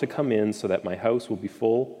compel them to come in so that my house will be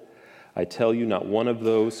full. I tell you, not one of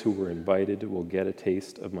those who were invited will get a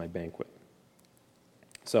taste of my banquet.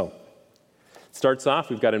 So, it starts off,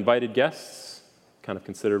 we've got invited guests, kind of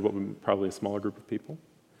considered what would probably a smaller group of people.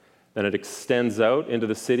 Then it extends out into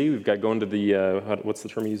the city. We've got going to the, what's the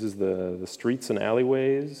term he uses, the streets and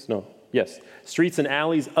alleyways? No, yes, streets and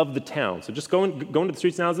alleys of the town. So just going to the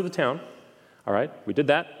streets and alleys of the town. All right, we did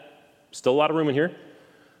that. Still a lot of room in here.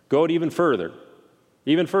 Go out even further.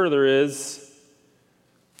 Even further is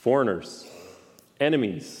foreigners,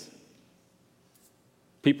 enemies,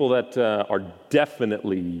 people that are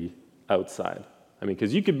definitely outside. I mean,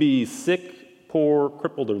 because you could be sick, poor,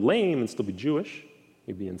 crippled, or lame and still be Jewish.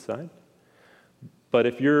 You'd be inside. But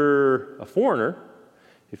if you're a foreigner,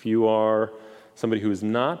 if you are somebody who is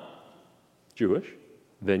not Jewish,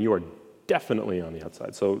 then you are definitely on the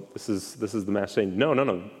outside. So this is the master saying,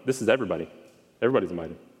 no, this is everybody. Everybody's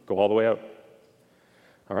invited. Go all the way out.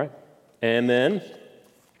 All right. And then,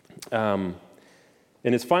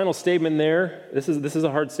 in his final statement there, this is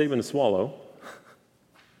a hard statement to swallow.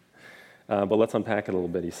 But let's unpack it a little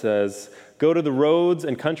bit. He says, go to the roads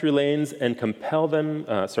and country lanes and compel them.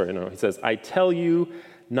 He says, I tell you,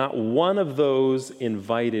 not one of those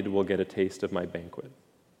invited will get a taste of my banquet.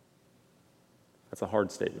 That's a hard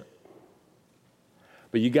statement.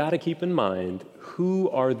 But you got to keep in mind, who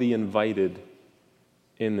are the invited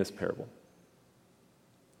in this parable?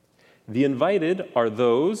 The invited are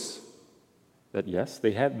those that, yes,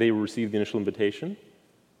 they received the initial invitation,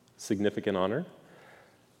 significant honor,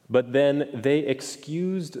 but then they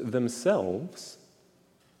excused themselves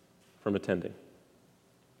from attending.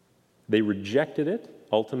 They rejected it,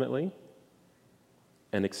 ultimately,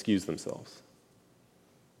 and excused themselves.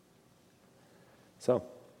 So,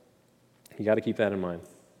 You got to keep that in mind.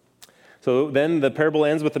 So then the parable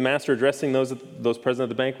ends with the master addressing those present at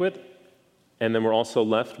the banquet, and then we're also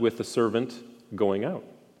left with the servant going out.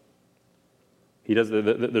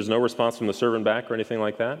 There's no response from the servant back or anything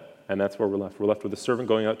like that, and that's where we're left. We're left with the servant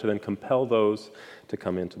going out to then compel those to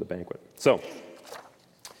come into the banquet. So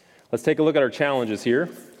let's take a look at our challenges here.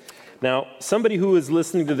 Now, somebody who is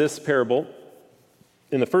listening to this parable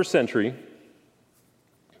in the first century,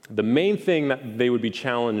 the main thing that they would be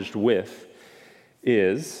challenged with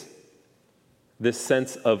is this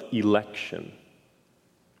sense of election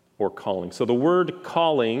or calling. So the word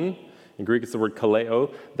calling, in Greek it's the word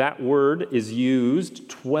kaleo, that word is used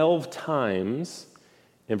 12 times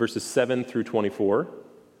in verses 7 through 24.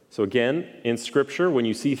 So again, in Scripture, when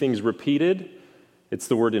you see things repeated, it's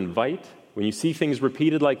the word invite. When you see things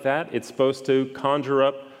repeated like that, it's supposed to conjure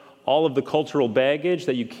up all of the cultural baggage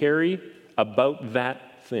that you carry about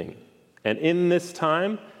that thing. And in this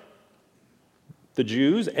time, the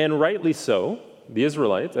Jews, and rightly so, the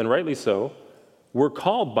Israelites, and rightly so, were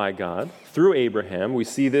called by God through Abraham. We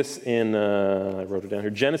see this in, I wrote it down here,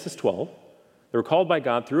 Genesis 12. They were called by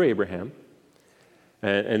God through Abraham,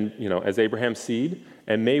 and as Abraham's seed,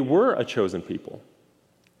 and they were a chosen people.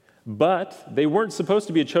 But they weren't supposed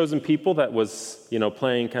to be a chosen people that was,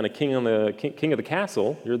 playing kind of king of the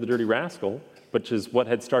castle, you're the dirty rascal, which is what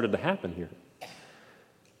had started to happen here.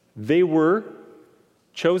 They were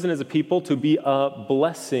chosen as a people to be a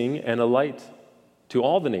blessing and a light to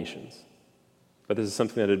all the nations. But this is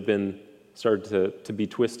something that had been started to be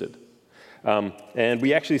twisted. And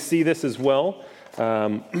we actually see this as well.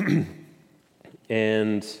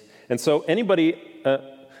 And so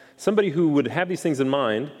somebody who would have these things in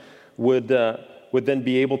mind would then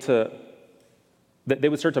be able to, they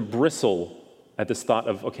would start to bristle at this thought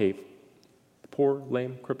of, okay, poor,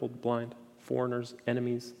 lame, crippled, blind, foreigners,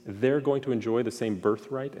 enemies, they're going to enjoy the same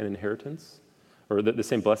birthright and inheritance, or the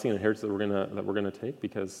same blessing and inheritance that we're gonna take,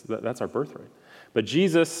 because that's our birthright. But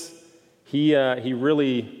Jesus, he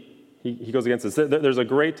goes against this. There's a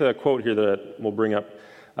great quote here that we'll bring up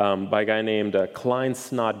by a guy named Klein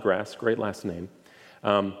Snodgrass, great last name.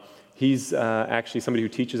 He's actually somebody who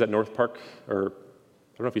teaches at North Park, or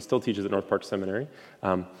I don't know if he still teaches at North Park Seminary,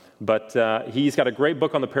 but he's got a great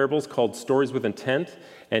book on the parables called Stories with Intent,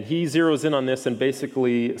 and he zeroes in on this and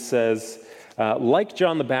basically says, like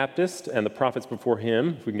John the Baptist and the prophets before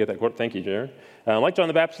him, if we can get that quote, thank you, Jared. Like John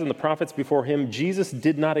the Baptist and the prophets before him, Jesus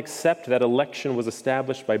did not accept that election was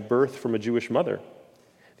established by birth from a Jewish mother.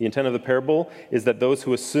 The intent of the parable is that those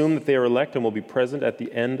who assume that they are elect and will be present at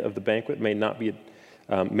the end of the banquet may not be.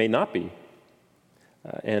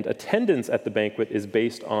 And attendance at the banquet is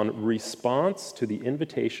based on response to the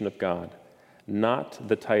invitation of God, not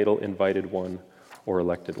the title invited one or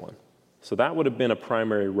elected one. So that would have been a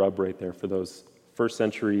primary rub right there for those first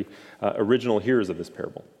century original hearers of this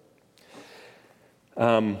parable.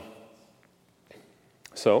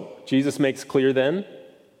 So Jesus makes clear then,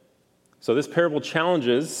 so this parable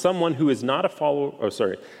challenges someone who is not a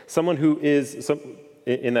follower, someone who is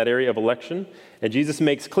in that area of election, and Jesus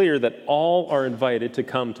makes clear that all are invited to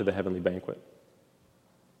come to the heavenly banquet.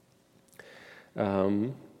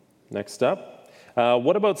 Next up,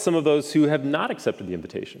 what about some of those who have not accepted the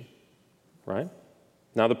invitation? Right?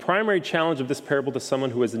 Now, the primary challenge of this parable to someone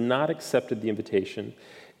who has not accepted the invitation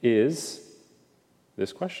is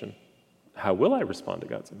this question: how will I respond to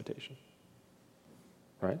God's invitation?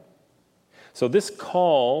 Right? So this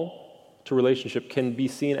call to relationship can be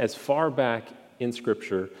seen as far back in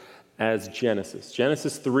Scripture as Genesis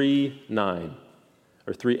 3:9,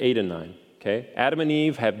 or 3:8 and 9. Okay, Adam and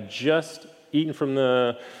Eve have just eaten from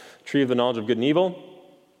the tree of the knowledge of good and evil.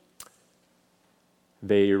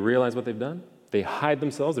 They realize what they've done. They hide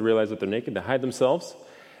themselves. They realize that they're naked. They hide themselves.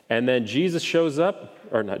 And then Jesus shows up,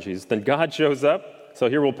 or not Jesus, then God shows up. So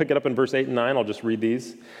here we'll pick it up in verse 8 and 9. I'll just read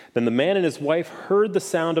these. Then the man and his wife heard the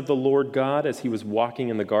sound of the Lord God as he was walking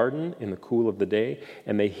in the garden in the cool of the day,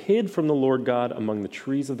 and they hid from the Lord God among the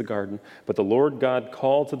trees of the garden. But the Lord God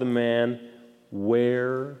called to the man,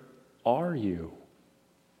 "Where are you?"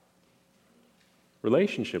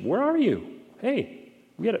 Relationship. Where are you? Hey,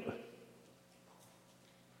 we get it.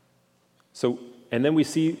 So, and then we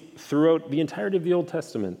see throughout the entirety of the Old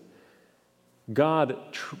Testament, God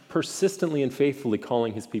persistently and faithfully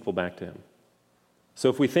calling his people back to him. So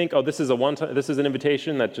if we think, oh, this is an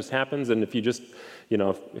invitation that just happens, and if you just,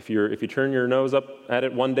 if you turn your nose up at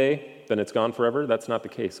it one day, then it's gone forever, that's not the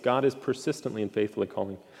case. God is persistently and faithfully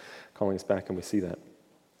calling us back, and we see that.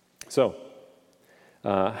 So,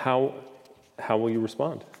 how will you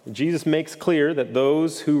respond? Jesus makes clear that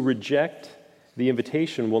those who reject the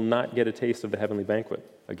invitation will not get a taste of the heavenly banquet.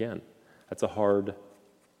 Again, that's a hard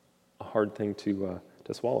hard thing to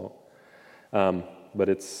swallow. But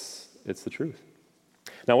it's the truth.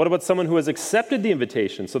 Now, what about someone who has accepted the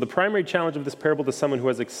invitation? So the primary challenge of this parable to someone who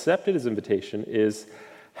has accepted his invitation is,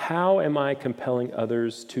 how am I compelling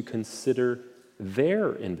others to consider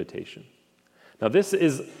their invitation? Now, this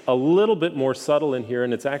is a little bit more subtle in here,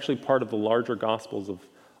 and it's actually part of the larger Gospels of,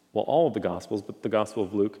 well, all of the Gospels, but the Gospel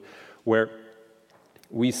of Luke, where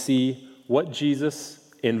we see what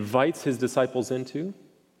Jesus invites his disciples into,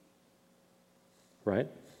 right?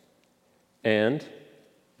 And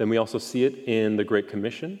then we also see it in the Great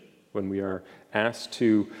Commission, when we are asked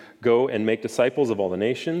to go and make disciples of all the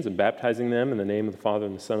nations and baptizing them in the name of the Father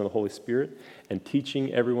and the Son and the Holy Spirit, and teaching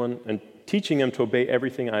them to obey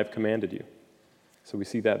everything I have commanded you. So we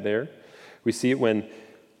see that there. We see it when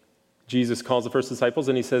Jesus calls the first disciples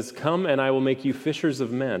and he says, "Come and I will make you fishers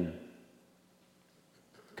of men,"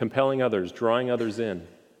 compelling others, drawing others in.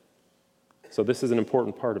 So this is an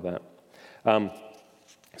important part of that.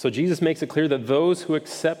 So Jesus makes it clear that those who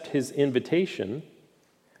accept his invitation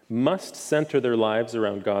must center their lives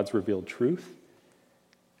around God's revealed truth,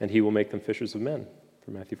 and he will make them fishers of men,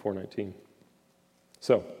 from Matthew 4:19.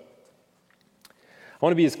 So, I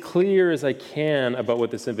want to be as clear as I can about what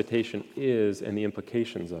this invitation is and the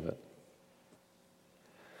implications of it.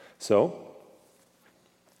 So,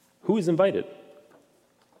 who is invited?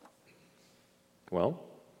 Well,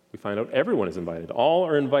 we find out everyone is invited. All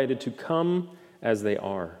are invited to come as they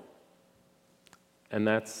are. And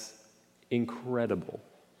that's incredible.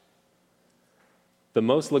 The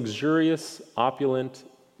most luxurious, opulent,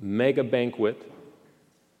 mega banquet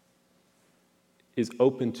is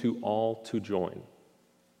open to all to join.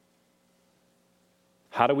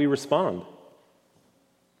 How do we respond?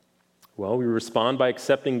 Well, we respond by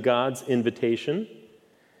accepting God's invitation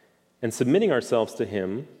and submitting ourselves to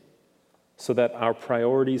him so that our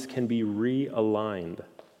priorities can be realigned.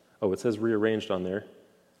 Oh, it says rearranged on there.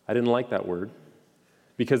 I didn't like that word,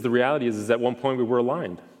 because the reality is at one point we were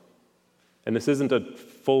aligned. And this isn't a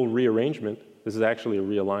full rearrangement. This is actually a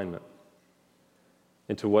realignment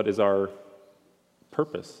into what is our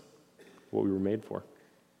purpose, what we were made for.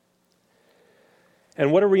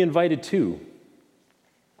 And what are we invited to?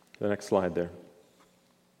 The next slide there.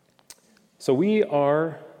 So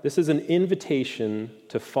this is an invitation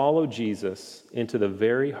to follow Jesus into the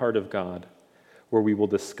very heart of God, where we will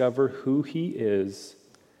discover who he is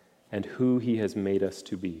and who he has made us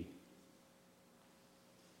to be.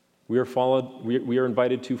 We are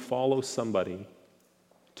invited to follow somebody,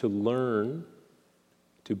 to learn,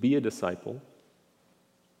 to be a disciple,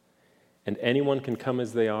 and anyone can come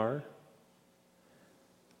as they are,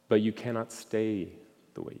 but you cannot stay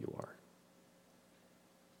the way you are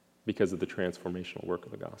because of the transformational work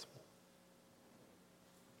of the gospel.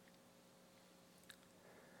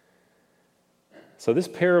 So this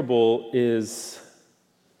parable is,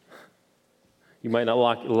 you might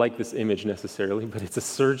not like this image necessarily, but it's a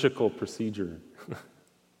surgical procedure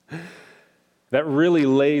that really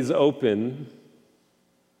lays open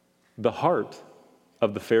the heart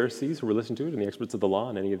of the Pharisees who were listening to it, and the experts of the law,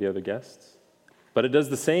 and any of the other guests. But it does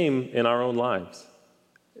the same in our own lives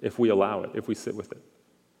if we allow it, if we sit with it.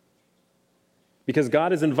 Because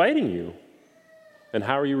God is inviting you, and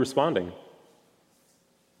how are you responding?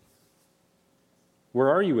 Where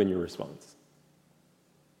are you in your response?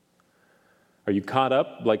 Are you caught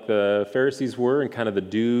up like the Pharisees were in kind of the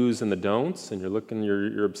do's and the don'ts, and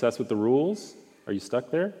you're obsessed with the rules? Are you stuck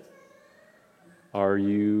there? Are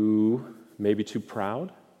you maybe too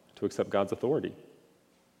proud to accept God's authority?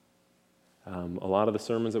 A lot of the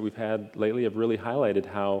sermons that we've had lately have really highlighted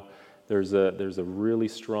how there's a really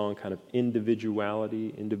strong kind of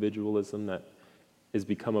individualism that has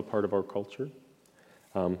become a part of our culture.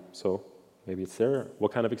 So maybe it's there.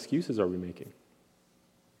 What kind of excuses are we making?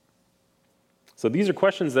 So these are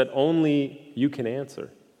questions that only you can answer,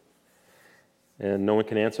 and no one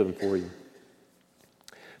can answer them for you.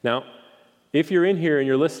 Now, if you're in here and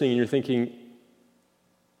you're listening and you're thinking,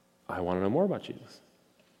 I want to know more about Jesus.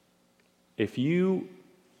 If you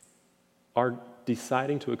are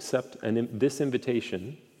deciding to accept this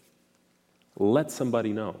invitation, let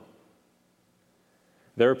somebody know.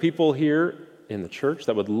 There are people here in the church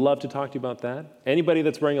that would love to talk to you about that. Anybody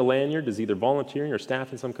that's wearing a lanyard is either volunteering or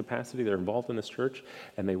staff in some capacity. They're involved in this church,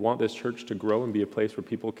 and they want this church to grow and be a place where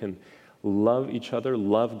people can love each other,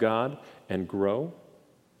 love God, and grow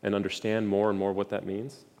and understand more and more what that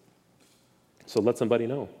means. So let somebody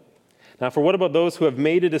know. Now, for what about those who have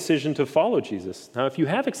made a decision to follow Jesus? Now, if you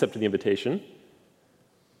have accepted the invitation,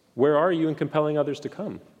 where are you in compelling others to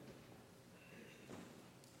come?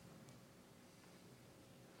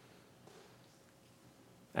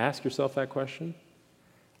 Ask yourself that question.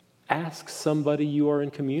 Ask somebody you are in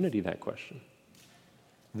community that question.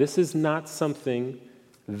 This is not something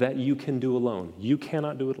that you can do alone. You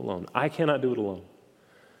cannot do it alone. I cannot do it alone.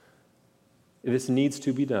 This needs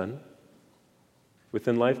to be done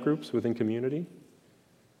within life groups, within community.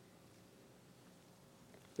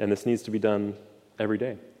 And this needs to be done every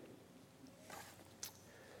day.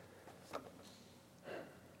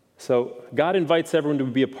 So God invites everyone to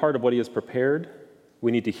be a part of what he has prepared.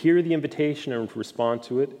 We need to hear the invitation and respond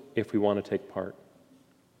to it if we want to take part.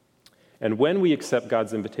 And when we accept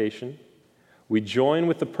God's invitation, we join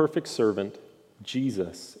with the perfect servant,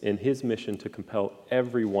 Jesus, in his mission to compel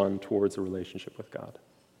everyone towards a relationship with God.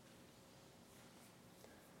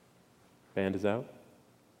 Band is out.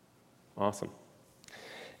 Awesome.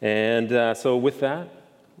 And so with that,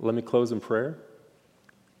 let me close in prayer.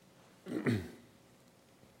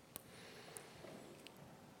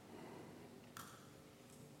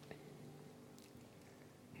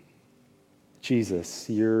 Jesus,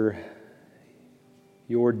 your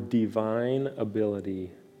divine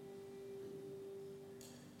ability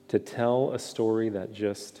to tell a story that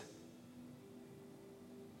just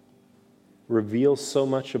reveals so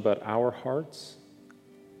much about our hearts,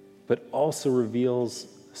 but also reveals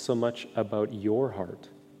so much about your heart,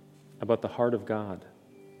 about the heart of God.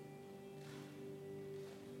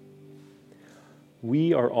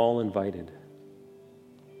 We are all invited.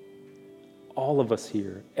 All of us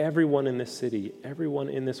here, everyone in this city, everyone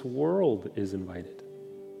in this world is invited.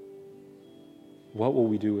 What will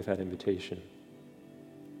we do with that invitation?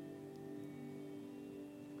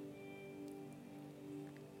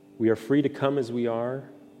 We are free to come as we are,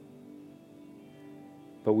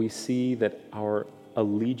 but we see that our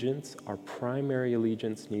allegiance, our primary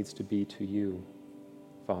allegiance, needs to be to you,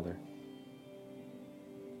 Father.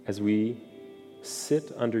 As we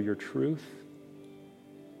sit under your truth,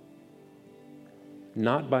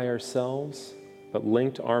 not by ourselves, but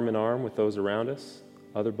linked arm in arm with those around us,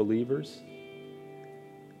 other believers,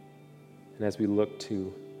 and as we look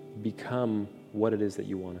to become what it is that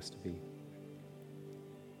you want us to be.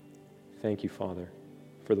 Thank you, Father,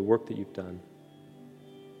 for the work that you've done.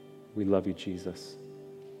 We love you, Jesus.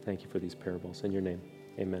 Thank you for these parables. In your name,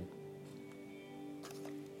 amen.